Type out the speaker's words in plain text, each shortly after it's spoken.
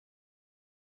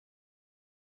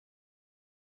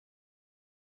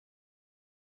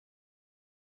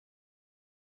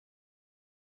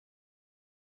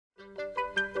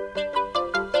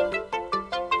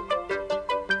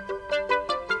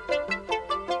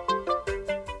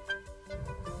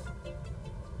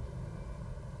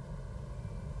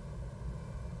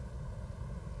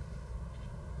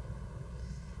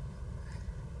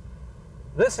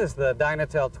This is the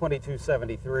Dynatel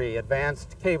 2273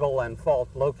 Advanced Cable and Fault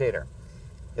Locator.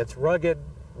 It's rugged,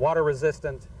 water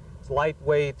resistant, it's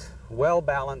lightweight, well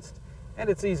balanced, and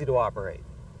it's easy to operate.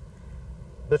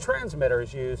 The transmitter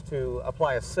is used to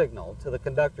apply a signal to the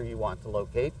conductor you want to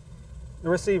locate. The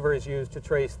receiver is used to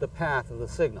trace the path of the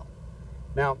signal.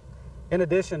 Now, in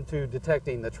addition to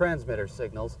detecting the transmitter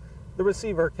signals, the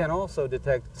receiver can also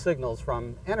detect signals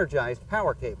from energized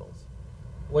power cables.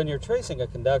 When you're tracing a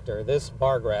conductor, this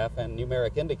bar graph and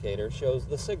numeric indicator shows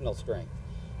the signal strength,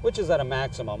 which is at a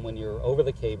maximum when you're over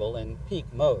the cable in peak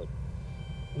mode.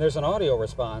 And there's an audio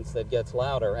response that gets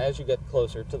louder as you get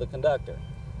closer to the conductor.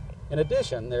 In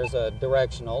addition, there's a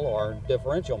directional or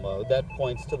differential mode that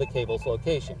points to the cable's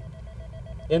location.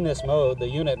 In this mode, the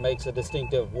unit makes a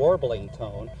distinctive warbling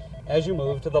tone as you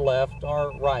move to the left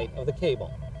or right of the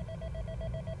cable.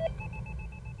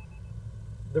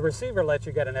 The receiver lets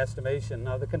you get an estimation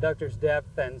of the conductor's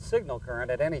depth and signal current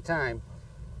at any time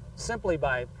simply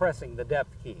by pressing the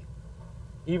depth key,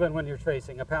 even when you're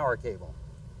tracing a power cable.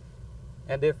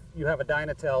 And if you have a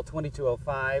Dynatel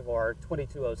 2205 or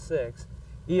 2206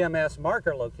 EMS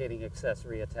marker locating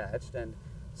accessory attached and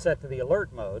set to the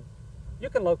alert mode, you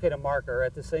can locate a marker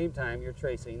at the same time you're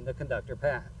tracing the conductor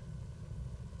path.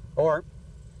 Or,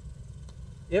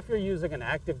 if you're using an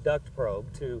active duct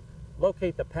probe to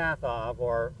locate the path of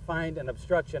or find an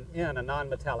obstruction in a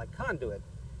non-metallic conduit,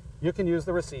 you can use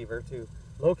the receiver to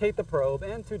locate the probe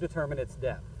and to determine its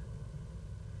depth.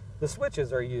 The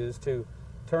switches are used to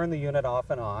turn the unit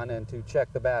off and on and to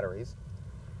check the batteries,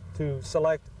 to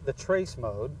select the trace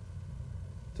mode,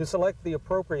 to select the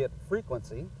appropriate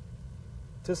frequency,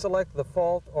 to select the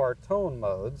fault or tone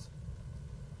modes,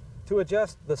 to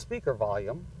adjust the speaker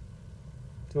volume,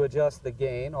 to adjust the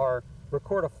gain or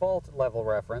record a fault level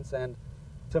reference, and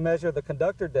to measure the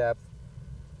conductor depth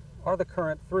or the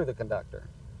current through the conductor.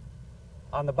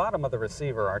 On the bottom of the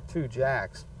receiver are two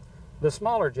jacks. The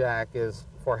smaller jack is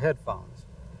for headphones.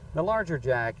 The larger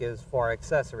jack is for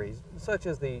accessories, such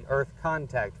as the earth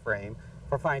contact frame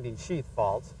for finding sheath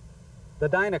faults, the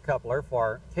dynacoupler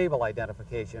for cable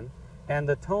identification, and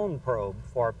the tone probe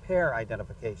for pair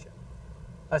identification.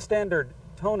 A standard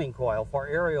toning coil for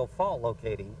aerial fault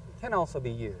locating can also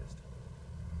be used.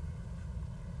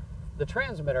 The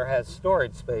transmitter has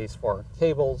storage space for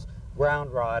cables,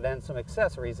 ground rod, and some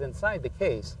accessories inside the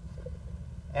case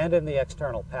and in the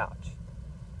external pouch.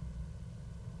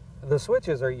 The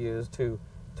switches are used to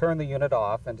turn the unit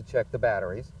off and to check the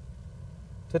batteries,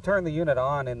 to turn the unit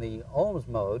on in the ohms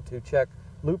mode to check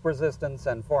loop resistance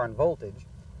and foreign voltage,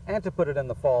 and to put it in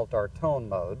the fault or tone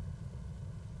mode,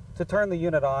 to turn the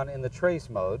unit on in the trace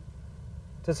mode,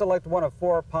 to select one of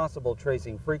 4 possible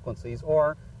tracing frequencies,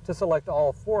 or to select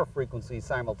all 4 frequencies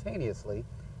simultaneously,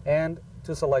 and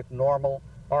to select normal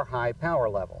or high power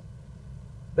level.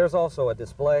 There's also a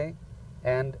display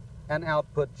and an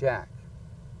output jack.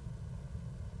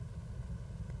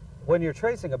 When you're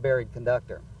tracing a buried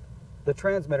conductor, the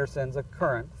transmitter sends a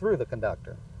current through the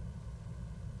conductor.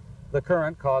 The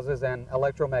current causes an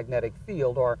electromagnetic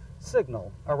field or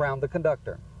signal around the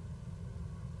conductor.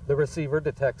 The receiver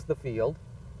detects the field,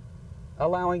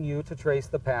 allowing you to trace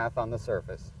the path on the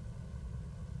surface.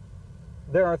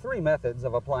 There are 3 methods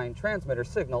of applying transmitter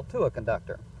signal to a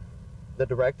conductor: the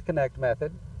direct connect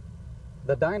method,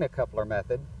 the dynacoupler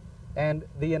method, and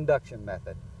the induction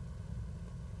method.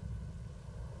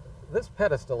 This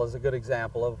pedestal is a good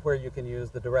example of where you can use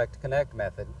the direct connect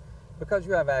method because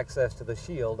you have access to the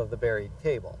shield of the buried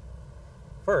cable.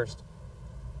 First,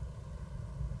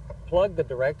 plug the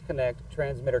direct connect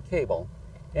transmitter cable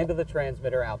into the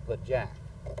transmitter output jack.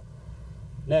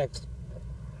 Next,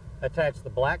 attach the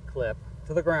black clip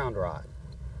to the ground rod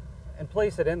and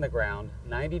place it in the ground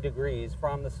 90 degrees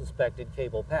from the suspected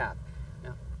cable path.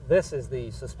 Now, this is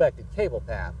the suspected cable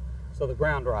path, so the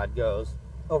ground rod goes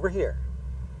over here.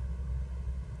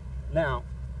 Now,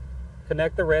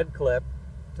 connect the red clip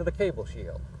to the cable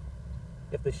shield.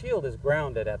 If the shield is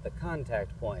grounded at the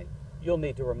contact point, you'll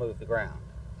need to remove the ground.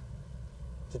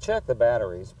 To check the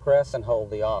batteries, press and hold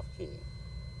the off key.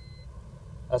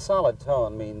 A solid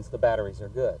tone means the batteries are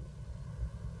good.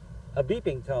 A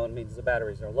beeping tone means the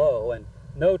batteries are low, and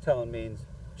no tone means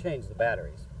change the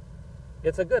batteries.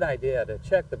 It's a good idea to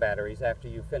check the batteries after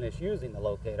you finish using the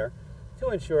locator to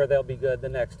ensure they'll be good the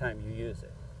next time you use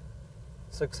it.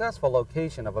 Successful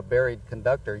location of a buried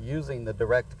conductor using the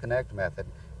direct connect method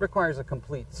requires a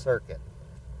complete circuit.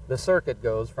 The circuit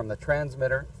goes from the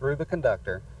transmitter through the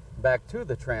conductor back to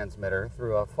the transmitter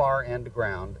through a far end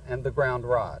ground and the ground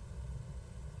rod.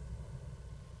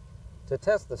 To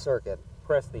test the circuit,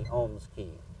 press the ohms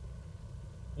key.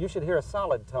 You should hear a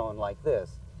solid tone like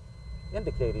this,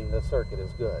 indicating the circuit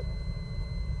is good.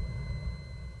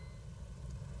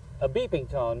 A beeping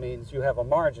tone means you have a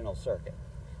marginal circuit.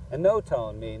 A no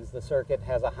tone means the circuit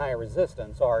has a high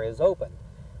resistance or is open,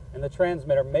 and the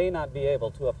transmitter may not be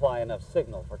able to apply enough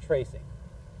signal for tracing.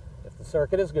 If the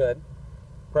circuit is good,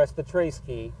 press the trace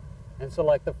key and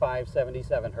select the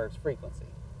 577 Hz frequency.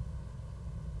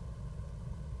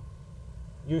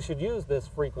 You should use this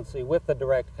frequency with the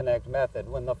direct connect method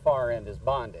when the far end is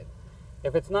bonded.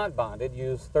 If it's not bonded,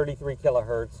 use 33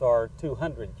 kHz or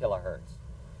 200 kHz.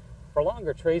 For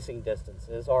longer tracing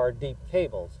distances or deep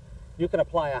cables, you can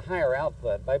apply a higher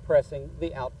output by pressing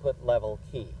the output level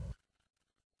key.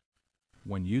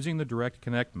 When using the direct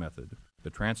connect method, the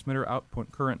transmitter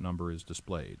output current number is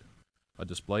displayed. A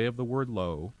display of the word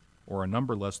low, or a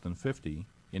number less than 50,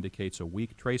 indicates a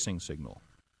weak tracing signal.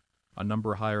 A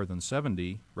number higher than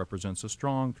 70 represents a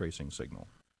strong tracing signal.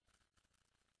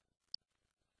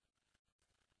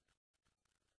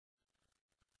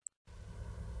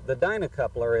 The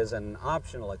dynacoupler is an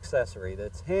optional accessory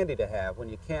that's handy to have when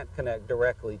you can't connect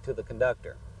directly to the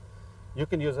conductor. You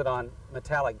can use it on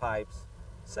metallic pipes,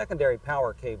 secondary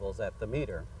power cables at the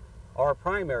meter, or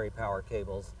primary power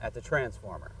cables at the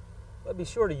transformer. But be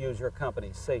sure to use your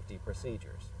company's safety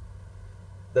procedures.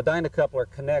 The dynacoupler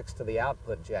connects to the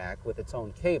output jack with its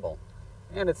own cable,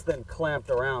 and it's then clamped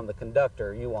around the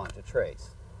conductor you want to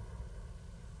trace.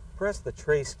 Press the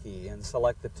trace key and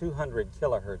select the 200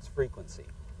 kHz frequency.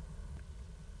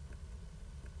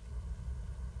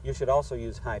 You should also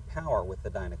use high power with the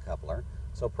dynacoupler,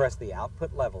 so press the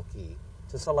output level key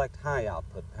to select high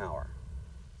output power.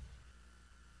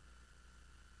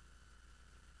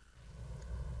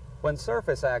 When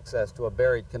surface access to a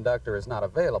buried conductor is not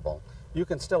available, you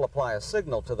can still apply a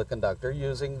signal to the conductor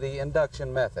using the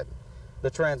induction method. The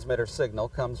transmitter signal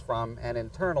comes from an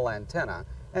internal antenna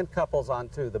and couples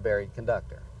onto the buried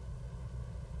conductor.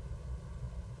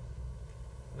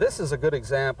 This is a good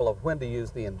example of when to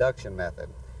use the induction method.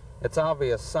 It's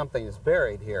obvious something is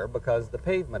buried here because the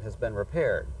pavement has been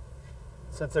repaired.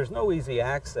 Since there's no easy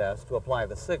access to apply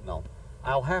the signal,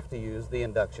 I'll have to use the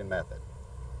induction method.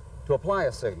 To apply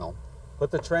a signal,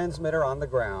 put the transmitter on the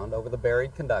ground over the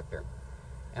buried conductor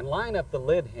and line up the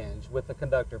lid hinge with the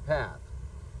conductor path.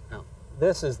 Now,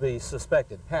 this is the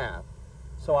suspected path,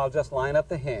 so I'll just line up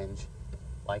the hinge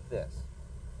like this.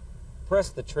 Press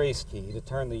the trace key to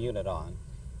turn the unit on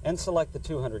and select the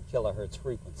 200 kHz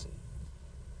frequency.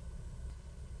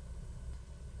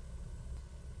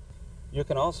 You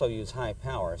can also use high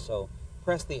power, so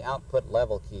press the output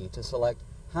level key to select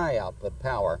high output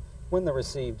power when the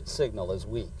received signal is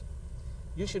weak.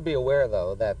 You should be aware,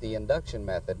 though, that the induction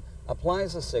method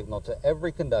applies a signal to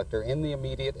every conductor in the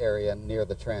immediate area near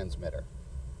the transmitter.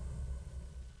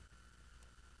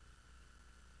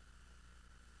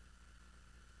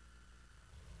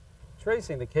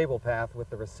 Tracing the cable path with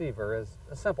the receiver is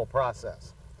a simple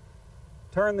process.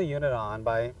 Turn the unit on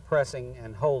by pressing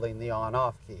and holding the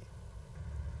on-off key.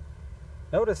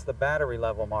 Notice the battery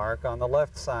level mark on the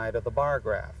left side of the bar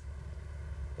graph.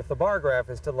 If the bar graph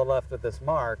is to the left of this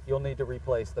mark, you'll need to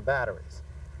replace the batteries.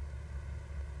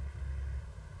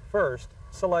 First,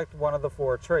 select one of the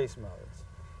 4 trace modes.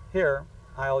 Here,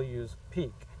 I'll use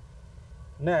peak.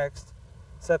 Next,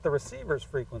 set the receiver's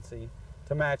frequency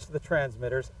to match the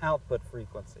transmitter's output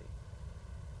frequency.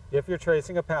 If you're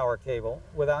tracing a power cable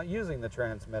without using the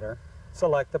transmitter,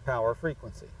 select the power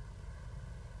frequency.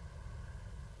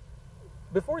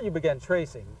 Before you begin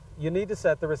tracing, you need to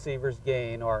set the receiver's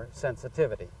gain or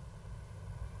sensitivity.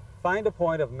 Find a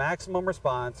point of maximum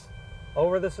response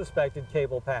over the suspected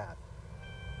cable path.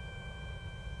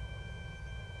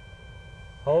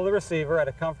 Hold the receiver at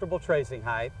a comfortable tracing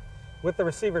height with the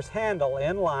receiver's handle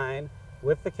in line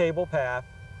with the cable path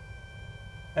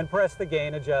and press the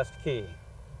gain adjust key.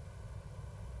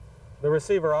 The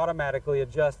receiver automatically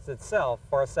adjusts itself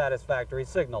for a satisfactory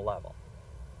signal level.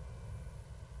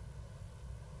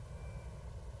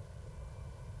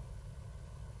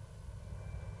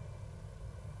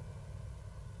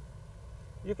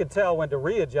 You can tell when to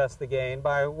readjust the gain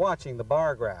by watching the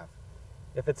bar graph.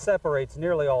 If it separates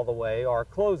nearly all the way or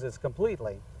closes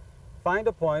completely, find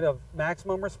a point of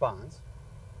maximum response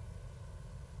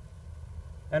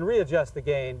and readjust the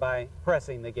gain by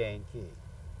pressing the gain key.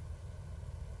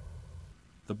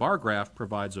 The bar graph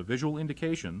provides a visual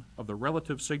indication of the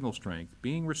relative signal strength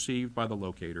being received by the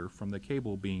locator from the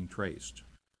cable being traced.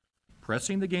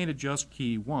 Pressing the gain adjust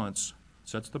key once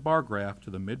sets the bar graph to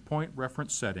the midpoint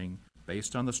reference setting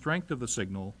based on the strength of the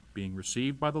signal being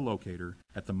received by the locator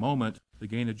at the moment the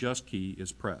gain adjust key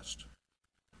is pressed.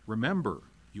 Remember,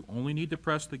 you only need to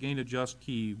press the gain adjust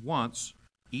key once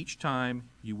each time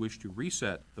you wish to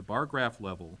reset the bar graph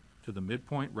level to the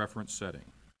midpoint reference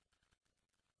setting.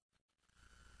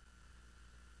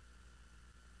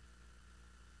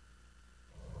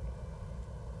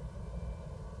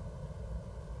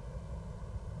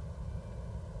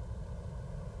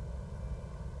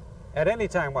 At any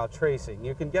time while tracing,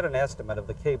 you can get an estimate of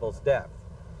the cable's depth.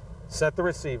 Set the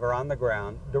receiver on the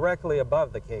ground directly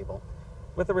above the cable,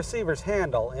 with the receiver's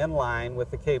handle in line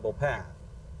with the cable path.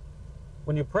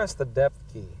 When you press the depth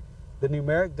key, the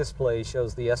numeric display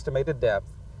shows the estimated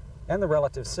depth and the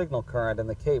relative signal current in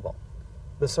the cable.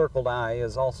 The circled eye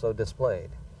is also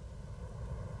displayed.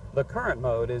 The current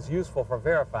mode is useful for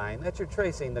verifying that you're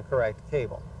tracing the correct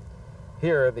cable.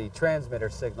 Here, the transmitter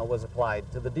signal was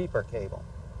applied to the deeper cable.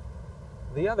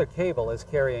 The other cable is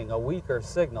carrying a weaker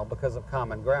signal because of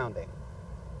common grounding.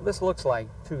 This looks like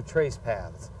two trace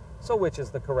paths, so which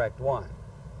is the correct one?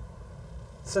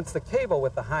 Since the cable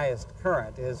with the highest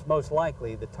current is most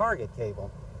likely the target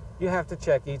cable, you have to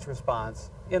check each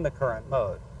response in the current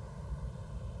mode.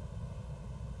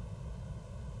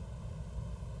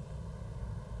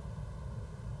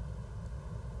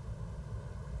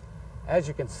 As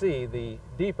you can see, the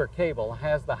deeper cable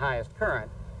has the highest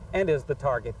current and is the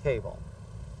target cable.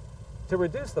 To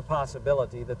reduce the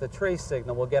possibility that the trace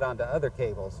signal will get onto other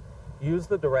cables, use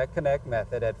the direct connect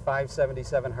method at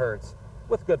 577 Hz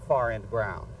with good far end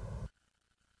ground.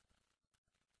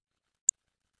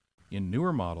 In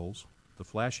newer models, the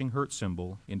flashing Hertz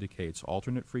symbol indicates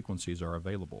alternate frequencies are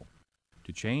available.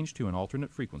 To change to an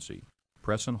alternate frequency,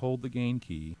 press and hold the gain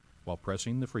key while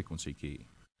pressing the frequency key.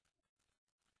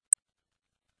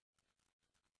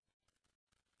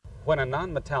 When a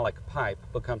non-metallic pipe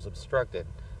becomes obstructed,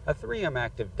 a 3M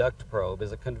active duct probe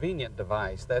is a convenient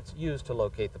device that's used to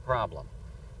locate the problem.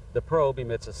 The probe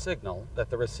emits a signal that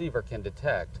the receiver can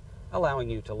detect, allowing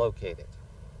you to locate it.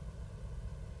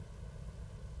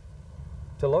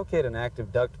 To locate an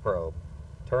active duct probe,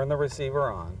 turn the receiver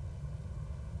on,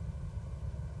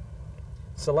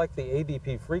 select the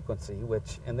ADP frequency,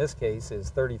 which in this case is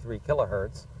 33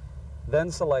 kilohertz, then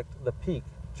select the peak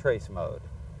trace mode.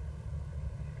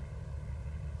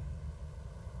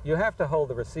 You have to hold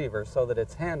the receiver so that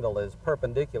its handle is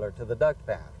perpendicular to the duct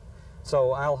path.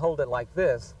 So I'll hold it like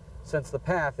this since the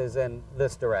path is in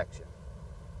this direction.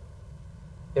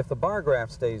 If the bar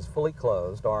graph stays fully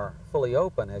closed or fully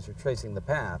open as you're tracing the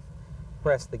path,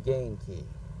 press the gain key.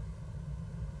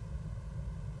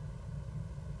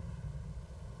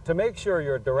 To make sure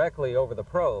you're directly over the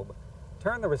probe,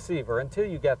 turn the receiver until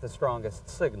you get the strongest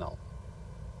signal.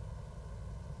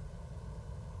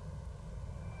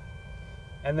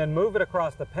 And then move it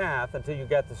across the path until you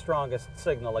get the strongest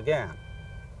signal again.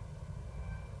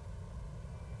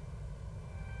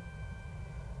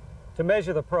 To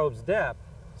measure the probe's depth,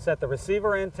 set the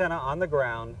receiver antenna on the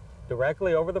ground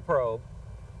directly over the probe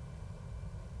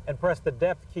and press the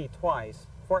depth key twice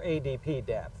for ADP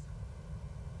depth.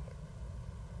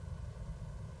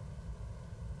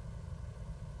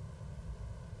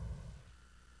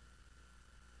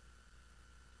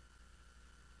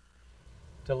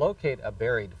 To locate a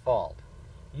buried fault,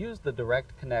 use the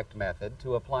direct connect method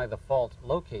to apply the fault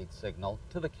locate signal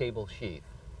to the cable sheath.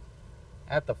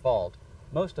 At the fault,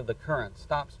 most of the current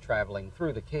stops traveling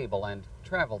through the cable and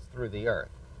travels through the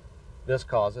earth. This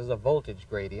causes a voltage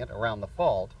gradient around the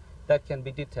fault that can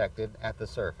be detected at the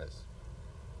surface.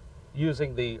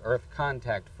 Using the earth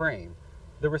contact frame,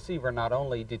 the receiver not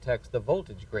only detects the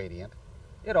voltage gradient,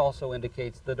 it also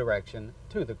indicates the direction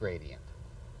to the gradient.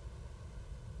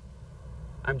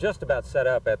 I'm just about set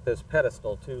up at this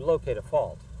pedestal to locate a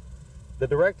fault. The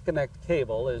direct connect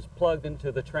cable is plugged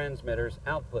into the transmitter's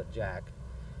output jack.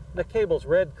 The cable's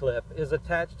red clip is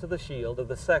attached to the shield of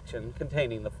the section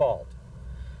containing the fault.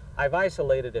 I've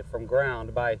isolated it from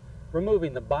ground by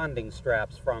removing the bonding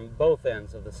straps from both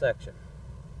ends of the section.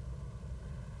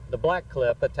 The black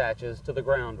clip attaches to the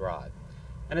ground rod,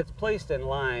 and it's placed in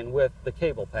line with the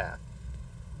cable path.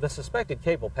 The suspected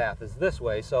cable path is this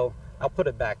way, so I'll put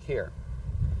it back here.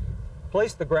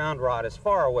 Place the ground rod as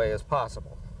far away as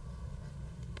possible.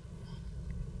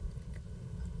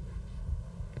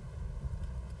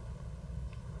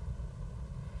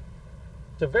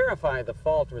 To verify the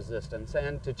fault resistance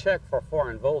and to check for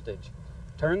foreign voltage,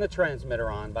 turn the transmitter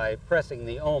on by pressing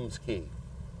the ohms key.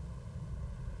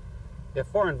 If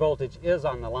foreign voltage is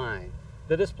on the line,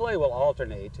 the display will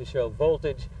alternate to show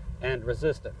voltage and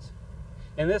resistance.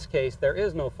 In this case, there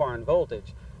is no foreign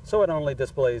voltage, so it only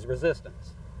displays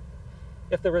resistance.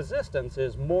 If the resistance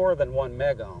is more than 1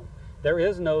 megohm, there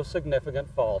is no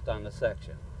significant fault on the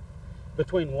section.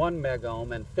 Between 1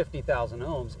 megohm and 50,000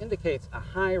 ohms indicates a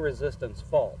high resistance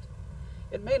fault.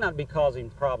 It may not be causing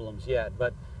problems yet,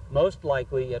 but most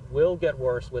likely it will get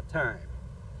worse with time.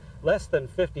 Less than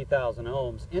 50,000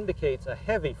 ohms indicates a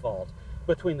heavy fault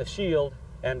between the shield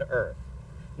and earth.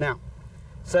 Now,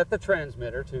 set the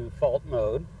transmitter to fault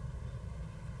mode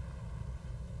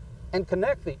and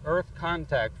connect the earth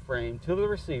contact frame to the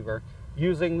receiver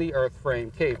using the earth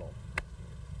frame cable.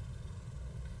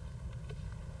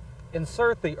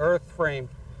 Insert the earth frame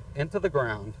into the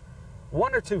ground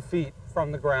 1 or 2 feet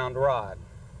from the ground rod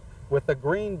with the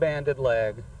green banded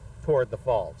leg toward the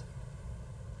fault.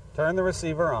 Turn the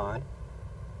receiver on.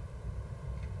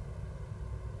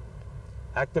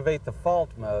 Activate the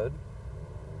fault mode.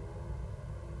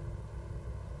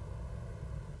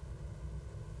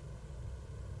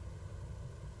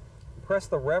 Press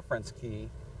the reference key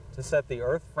to set the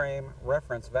earth frame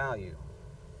reference value.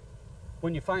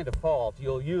 When you find a fault,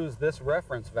 you'll use this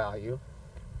reference value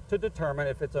to determine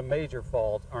if it's a major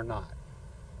fault or not.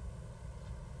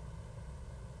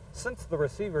 Since the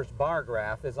receiver's bar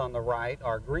graph is on the right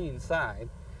or green side,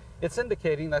 it's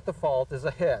indicating that the fault is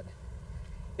ahead,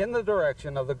 in the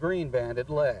direction of the green banded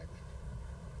leg.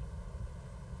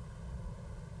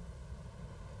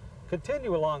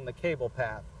 Continue along the cable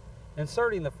path,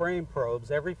 inserting the frame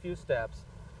probes every few steps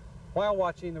while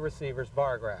watching the receiver's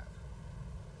bar graph.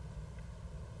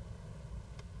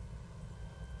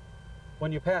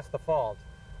 When you pass the fault,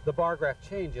 the bar graph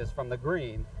changes from the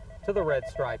green to the red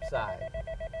stripe side.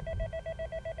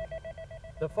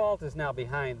 The fault is now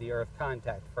behind the earth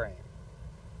contact frame.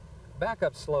 Back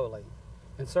up slowly,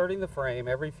 inserting the frame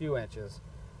every few inches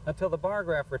until the bar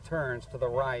graph returns to the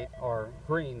right or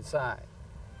green side.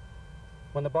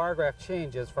 When the bar graph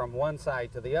changes from one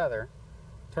side to the other,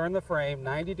 turn the frame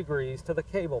 90 degrees to the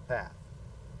cable path.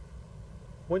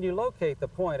 When you locate the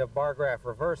point of bar graph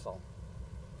reversal,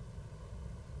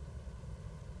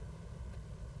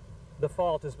 the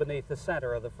fault is beneath the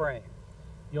center of the frame.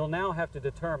 You'll now have to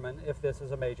determine if this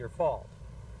is a major fault.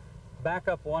 Back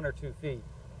up 1 or 2 feet,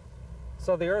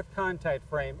 so the earth contact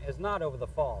frame is not over the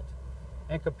fault,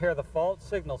 and compare the fault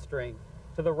signal strength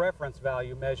to the reference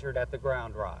value measured at the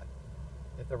ground rod.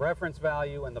 If the reference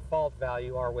value and the fault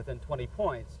value are within 20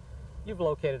 points, you've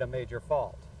located a major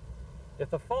fault.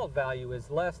 If the fault value is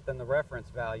less than the reference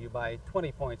value by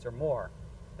 20 points or more,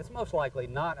 it's most likely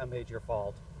not a major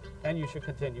fault, and you should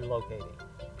continue locating.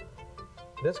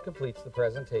 This completes the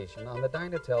presentation on the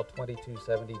Dynatel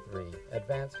TOJI-73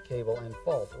 Advanced Cable and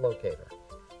Fault Locator.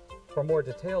 For more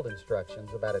detailed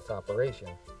instructions about its operation,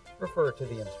 refer to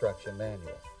the instruction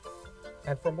manual.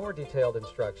 And for more detailed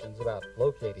instructions about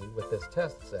locating with this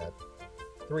test set,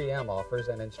 3M offers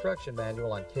an instruction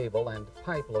manual on cable and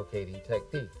pipe locating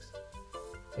techniques.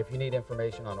 If you need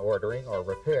information on ordering or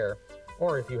repair,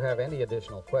 or if you have any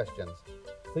additional questions,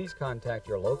 please contact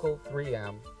your local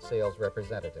 3M sales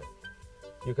representative.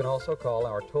 You can also call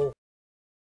our toll